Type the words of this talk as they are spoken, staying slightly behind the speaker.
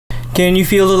Can you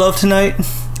feel the love tonight?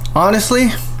 Honestly,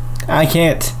 I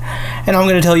can't. And I'm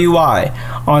going to tell you why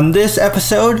on this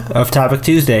episode of Topic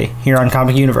Tuesday here on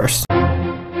Comic Universe.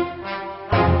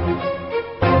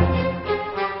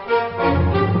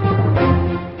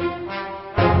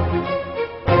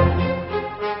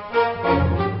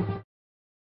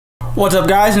 What's up,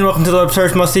 guys, and welcome to the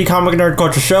Search Must See Comic Nerd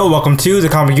Culture Show. Welcome to the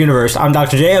Comic Universe. I'm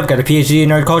Dr. J. I've got a PhD in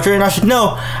nerd culture, and I should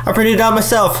know I printed it out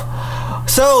myself.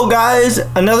 So, guys,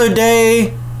 another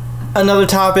day, another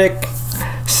topic.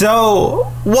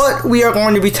 So, what we are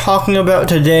going to be talking about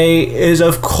today is,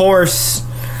 of course,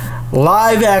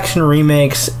 live-action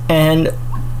remakes and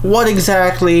what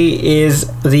exactly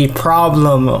is the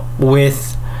problem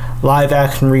with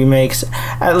live-action remakes,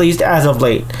 at least as of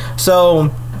late.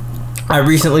 So, I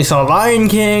recently saw Lion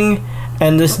King,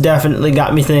 and this definitely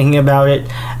got me thinking about it.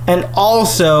 And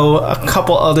also, a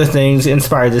couple other things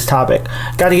inspired this topic.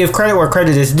 Gotta give credit where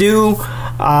credit is due.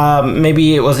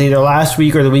 Maybe it was either last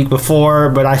week or the week before,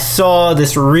 but I saw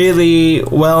this really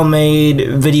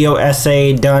well-made video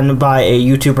essay done by a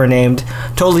YouTuber named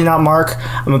Totally Not Mark.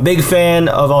 I'm a big fan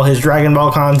of all his Dragon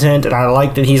Ball content, and I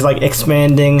like that he's like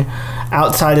expanding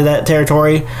outside of that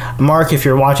territory. Mark, if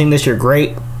you're watching this, you're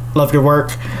great. Love your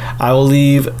work. I will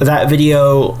leave that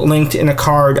video linked in a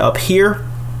card up here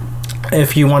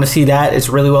if you want to see that. It's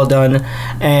really well done.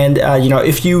 And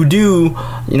if you do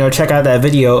check out that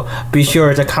video, be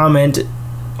sure to comment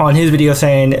on his video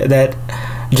saying that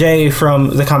Jay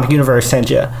from the Comic Universe sent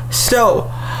you.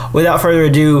 So without further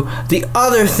ado, the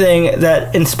other thing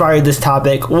that inspired this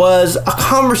topic was a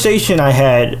conversation I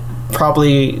had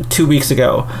probably 2 weeks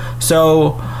ago.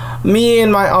 So me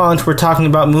and my aunt were talking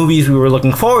about movies we were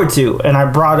looking forward to, and I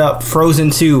brought up Frozen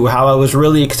 2, how I was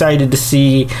really excited to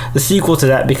see the sequel to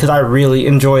that because I really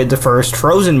enjoyed the first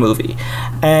Frozen movie.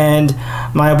 And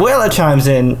my abuela chimes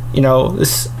in,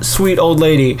 this sweet old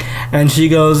lady, and she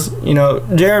goes,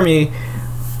 Jeremy,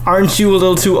 aren't you a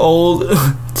little too old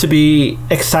to be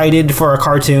excited for a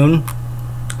cartoon?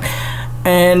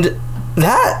 And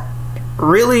that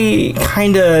really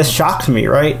kind of shocked me,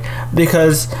 right?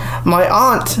 Because my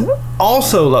aunt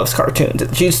also loves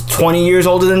cartoons. She's 20 years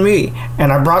older than me,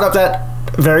 and I brought up that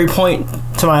very point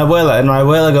to my abuela, and my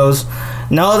abuela goes,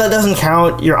 no, that doesn't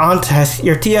count.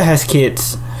 Your tia has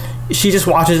kids. She just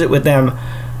watches it with them.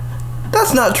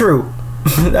 That's not true.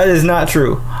 That is not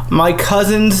true. My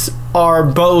cousins are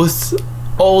both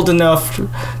old enough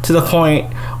to the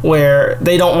point where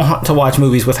they don't want to watch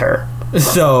movies with her.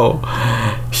 So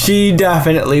she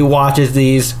definitely watches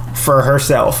these for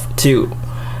herself too.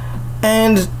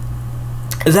 And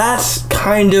that's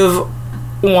kind of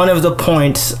one of the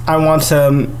points I want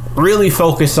to really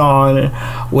focus on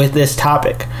with this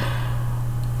topic.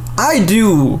 I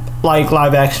do like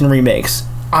live action remakes.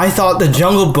 I thought The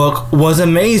Jungle Book was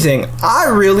amazing. I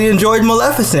really enjoyed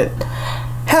Maleficent.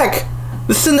 Heck,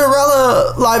 the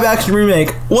Cinderella live action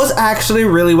remake was actually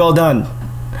really well done.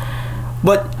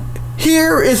 But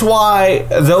here is why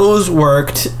those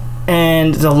worked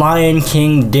and The Lion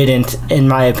King didn't, in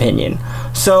my opinion.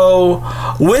 So,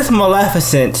 with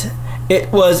Maleficent,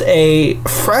 it was a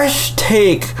fresh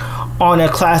take on a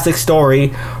classic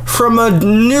story from a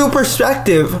new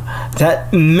perspective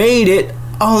that made it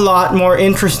a lot more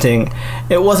interesting.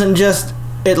 It wasn't just,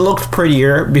 it looked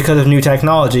prettier because of new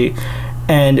technology,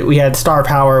 and we had star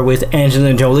power with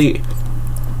Angelina Jolie.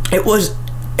 It was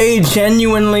a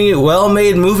genuinely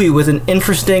well-made movie with an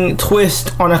interesting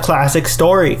twist on a classic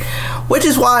story, which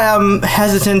is why I'm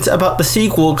hesitant about the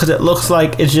sequel, because it looks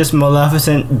like it's just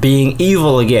Maleficent being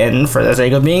evil again for the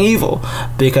sake of being evil,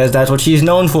 because that's what she's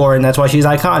known for and that's why she's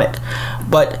iconic.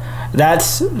 But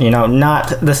that's,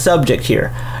 not the subject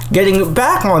here. Getting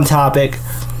back on topic,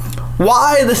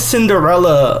 why the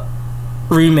Cinderella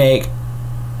remake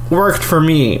worked for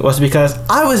me was because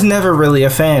I was never really a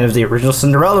fan of the original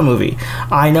Cinderella movie.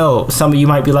 I know some of you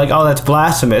might be like, oh, that's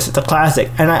blasphemous, it's a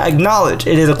classic, and I acknowledge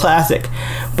it is a classic,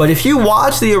 but if you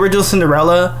watch the original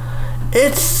Cinderella,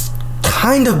 it's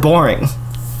kind of boring.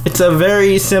 It's a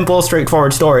very simple,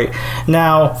 straightforward story.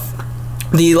 Now,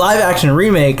 the live action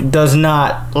remake does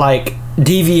not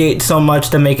deviate so much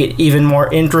to make it even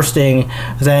more interesting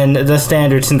than the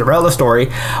standard Cinderella story,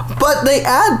 but they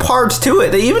add parts to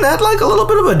it. They even add a little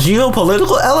bit of a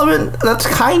geopolitical element that's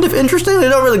kind of interesting. They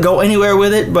don't really go anywhere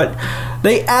with it, but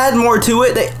they add more to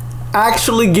it. They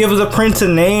actually give the prince a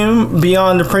name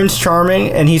beyond Prince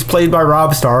Charming, and he's played by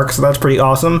Rob Stark, so that's pretty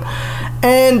awesome.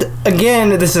 And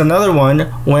again, this is another one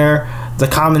where the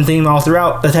common theme all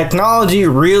throughout, the technology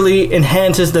really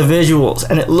enhances the visuals,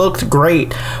 and it looked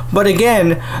great. But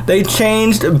again, they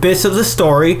changed bits of the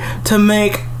story to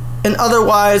make an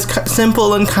otherwise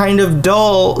simple and kind of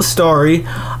dull story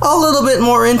a little bit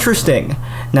more interesting.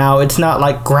 Now, it's not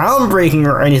like groundbreaking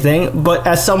or anything, but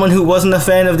as someone who wasn't a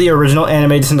fan of the original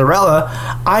animated Cinderella,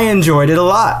 I enjoyed it a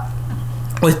lot.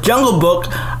 With Jungle Book,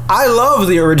 I love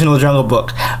the original Jungle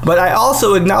Book, but I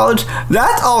also acknowledge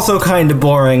that's also kind of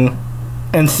boring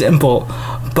and simple.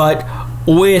 But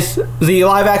with the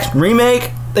live action remake,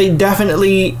 they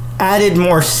definitely added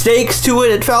more stakes to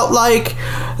it. It felt like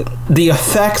the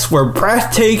effects were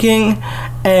breathtaking,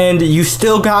 and you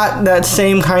still got that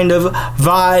same kind of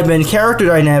vibe and character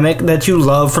dynamic that you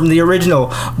love from the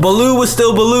original. Baloo was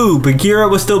still Baloo, Bagheera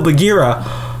was still Bagheera.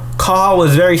 Kaa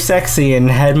was very sexy and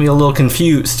had me a little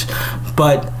confused.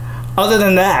 But other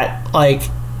than that, like,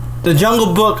 the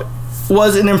Jungle Book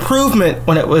was an improvement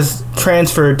when it was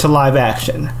transferred to live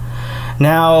action.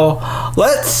 Now,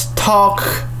 let's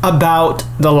talk about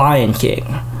The Lion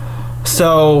King.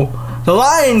 So, The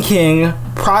Lion King,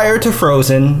 prior to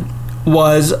Frozen,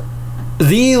 was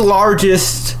the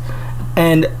largest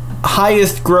and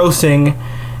highest grossing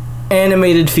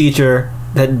animated feature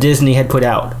that Disney had put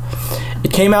out.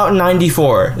 It came out in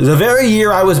 '94, the very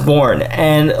year I was born,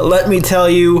 and let me tell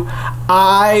you,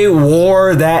 I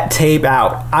wore that tape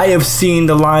out. I have seen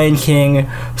The Lion King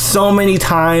so many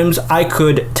times, I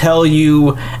could tell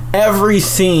you every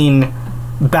scene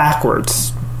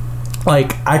backwards.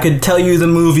 Like, I could tell you the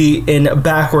movie in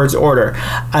backwards order.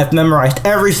 I've memorized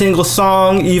every single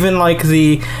song, even like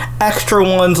the extra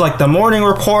ones like The Morning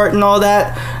Report and all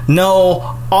that.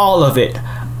 Know all of it.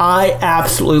 I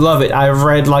absolutely love it. I've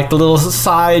read like the little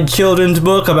side children's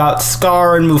book about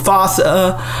Scar and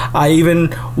Mufasa. I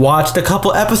even watched a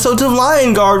couple episodes of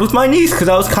Lion Guard with my niece because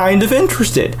I was kind of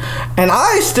interested. And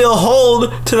I still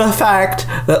hold to the fact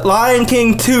that Lion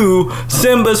King 2,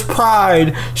 Simba's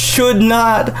Pride, should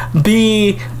not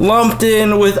be lumped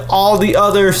in with all the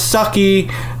other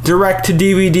sucky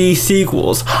direct-to-DVD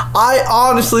sequels. I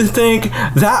honestly think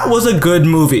that was a good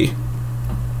movie.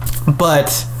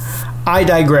 But I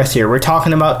digress here. We're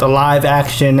talking about the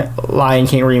live-action Lion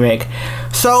King remake.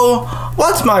 So,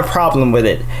 what's my problem with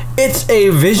it? It's a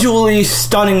visually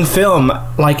stunning film,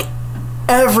 like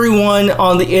everyone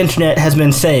on the internet has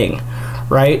been saying,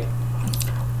 right?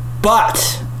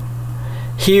 But,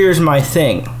 here's my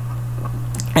thing.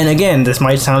 And again, this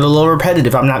might sound a little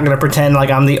repetitive. I'm not going to pretend like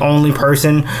I'm the only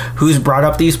person who's brought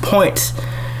up these points.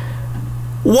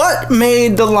 What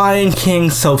made The Lion King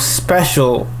so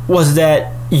special was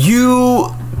that you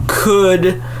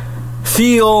could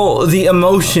feel the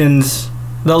emotions,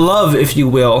 the love, if you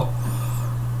will,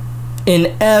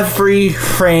 in every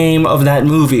frame of that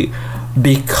movie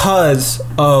because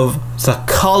of the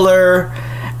color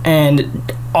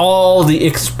and all the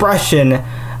expression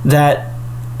that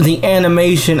the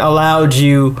animation allowed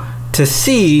you to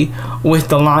see with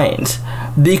the lions.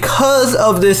 Because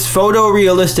of this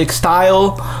photorealistic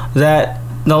style that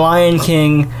The Lion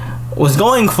King was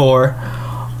going for,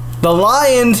 the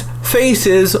lions'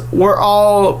 faces were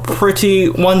all pretty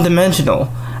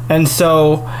one-dimensional. And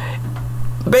so,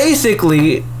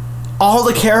 basically, all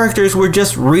the characters were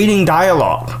just reading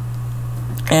dialogue.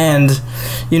 And,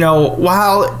 you know,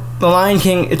 while The Lion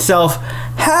King itself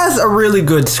has a really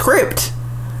good script,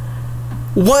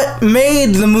 what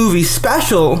made the movie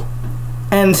special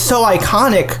and so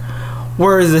iconic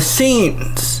were the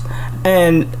scenes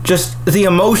and just the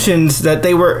emotions that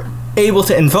they were able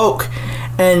to invoke.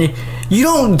 And you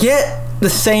don't get the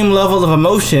same level of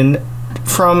emotion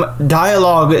from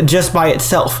dialogue just by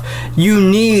itself. You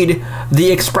need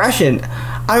the expression.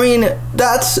 I mean,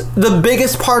 that's the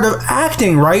biggest part of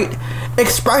acting, right?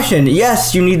 Expression.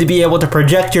 Yes, you need to be able to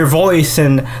project your voice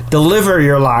and deliver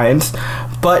your lines,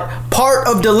 but part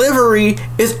of delivery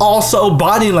is also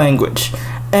body language.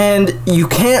 And you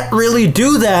can't really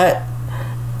do that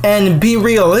and be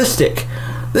realistic.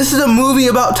 This is a movie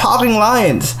about talking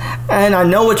lions, and I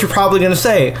know what you're probably going to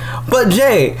say, but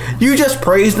Jay, you just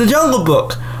praised the Jungle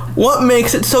Book. What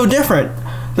makes it so different?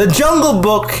 The Jungle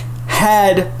Book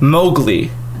had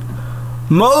Mowgli.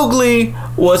 Mowgli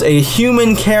was a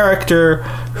human character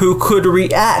who could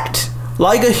react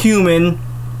like a human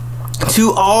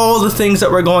to all the things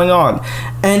that were going on.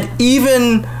 And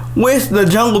even with the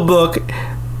Jungle Book,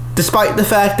 despite the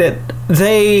fact that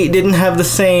they didn't have the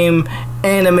same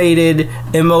animated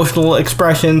emotional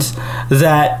expressions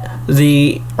that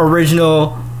the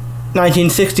original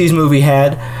 1960s movie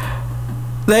had,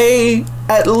 they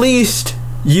at least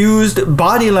used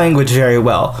body language very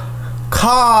well.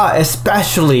 Kaa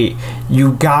especially,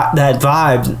 you got that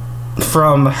vibe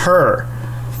from her.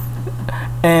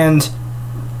 And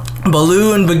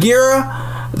Baloo and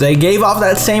Bagheera, they gave off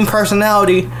that same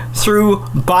personality through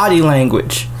body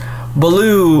language.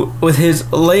 Baloo with his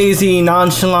lazy,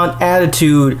 nonchalant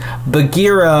attitude,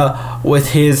 Bagheera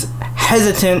with his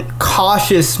hesitant,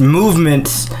 cautious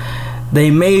movements. They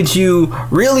made you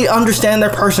really understand their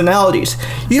personalities.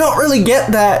 You don't really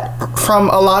get that from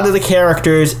a lot of the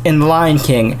characters in The Lion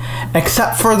King,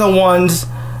 except for the ones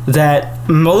that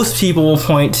most people will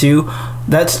point to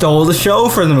that stole the show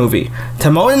for the movie.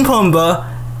 Timon and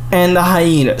Pumbaa and the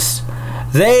hyenas.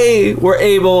 They were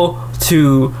able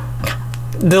to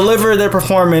deliver their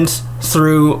performance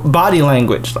through body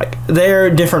language, like their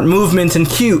different movements and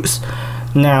cues.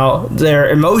 Now, their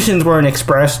emotions weren't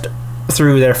expressed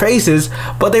through their faces,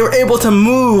 but they were able to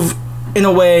move in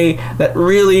a way that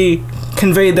really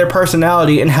conveyed their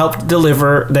personality and helped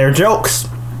deliver their jokes.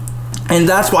 And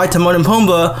that's why Timon and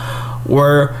Pumbaa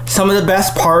were some of the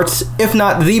best parts, if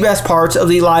not the best parts, of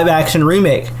the live-action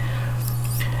remake.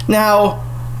 Now,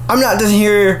 I'm not just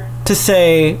here to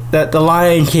say that the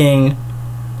Lion King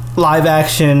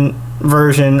live-action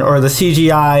version or the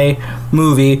CGI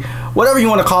movie, whatever you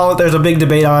want to call it, there's a big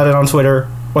debate on it on Twitter,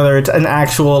 whether it's an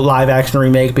actual live-action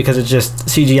remake because it's just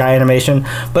CGI animation.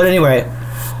 But anyway,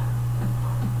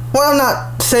 what I'm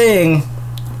not saying,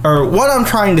 or what I'm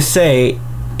trying to say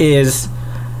is,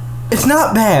 it's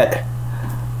not bad.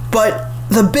 But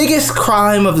the biggest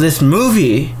crime of this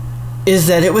movie is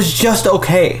that it was just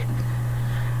okay.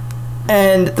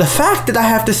 And the fact that I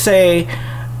have to say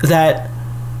that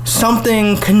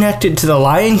something connected to the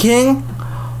Lion King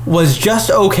was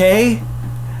just okay,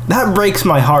 that breaks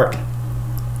my heart.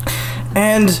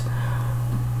 And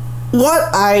what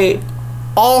I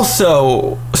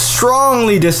also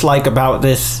strongly dislike about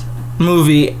this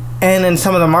movie and in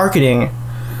some of the marketing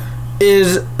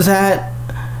is that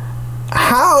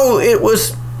how it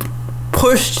was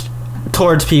pushed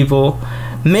towards people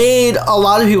made a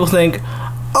lot of people think,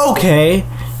 okay,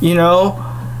 you know,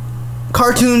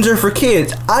 cartoons are for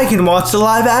kids, I can watch the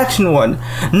live action one.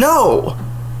 No!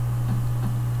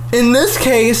 In this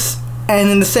case, and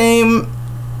in the same,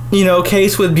 you know,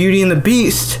 case with Beauty and the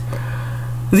Beast,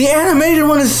 the animated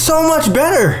one is so much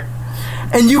better,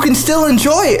 and you can still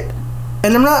enjoy it.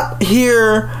 And I'm not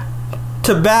here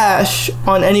to bash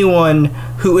on anyone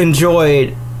who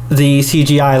enjoyed the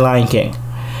CGI Lion King.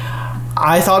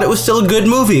 I thought it was still a good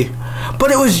movie,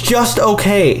 but it was just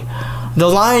okay. The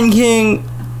Lion King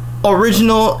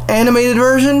original animated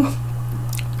version,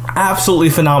 absolutely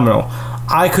phenomenal.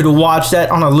 I could watch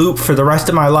that on a loop for the rest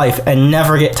of my life and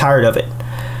never get tired of it.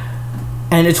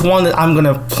 And it's one that I'm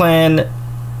gonna plan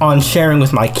on sharing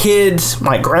with my kids,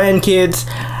 my grandkids.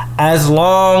 As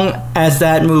long as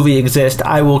that movie exists,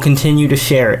 I will continue to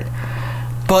share it.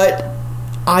 But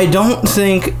I don't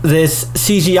think this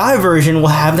CGI version will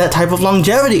have that type of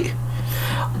longevity.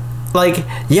 Like,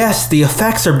 yes, the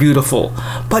effects are beautiful,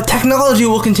 but technology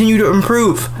will continue to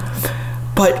improve.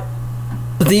 But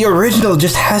the original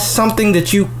just has something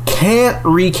that you can't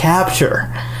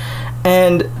recapture.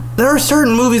 And there are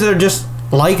certain movies that are just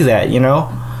like that, you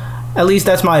know? At least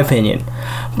that's my opinion.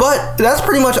 But that's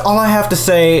pretty much all I have to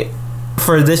say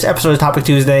for this episode of Topic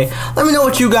Tuesday. Let me know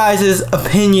what you guys'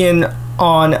 opinion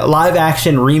on live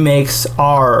action remakes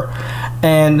are.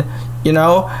 And, you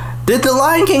know, did The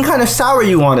Lion King kind of sour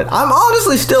you on it? I'm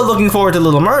honestly still looking forward to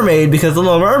Little Mermaid, because The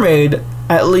Little Mermaid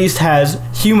at least has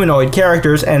humanoid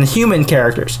characters and human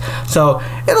characters. So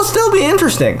it'll still be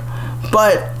interesting.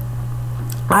 But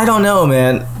I don't know,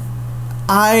 man.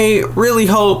 I really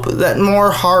hope that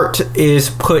more heart is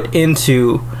put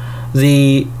into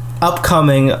the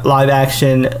upcoming live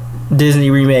action Disney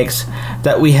remakes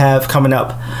that we have coming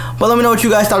up. But let me know what you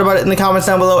guys thought about it in the comments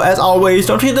down below. As always,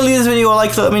 don't forget to leave this video a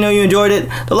like to let me know you enjoyed it.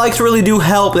 The likes really do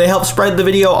help. They help spread the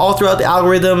video all throughout the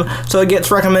algorithm, so it gets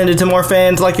recommended to more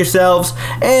fans like yourselves.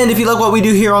 And if you like what we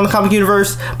do here on the Comic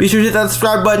Universe, be sure to hit that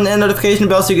subscribe button and notification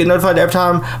bell so you get notified every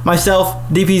time myself,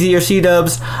 DPZ, or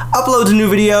C-Dubs uploads a new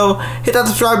video. Hit that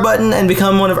subscribe button and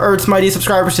become one of Earth's mighty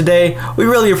subscribers today. We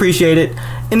really appreciate it.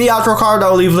 In the outro card, I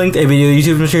will leave linked a video of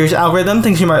YouTube's mysterious algorithm,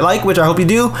 things you might like, which I hope you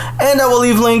do, and I will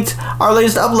leave linked our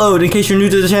latest upload in case you're new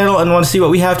to the channel and want to see what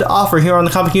we have to offer here on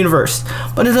the Comic Universe.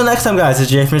 But until next time, guys,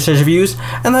 it's Jay from Serge Reviews,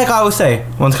 and like I always say,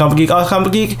 once a comic geek, always a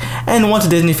comic geek, and once a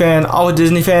Disney fan, always a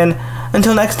Disney fan.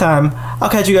 Until next time, I'll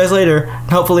catch you guys later,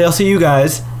 and hopefully I'll see you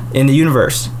guys in the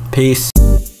universe. Peace.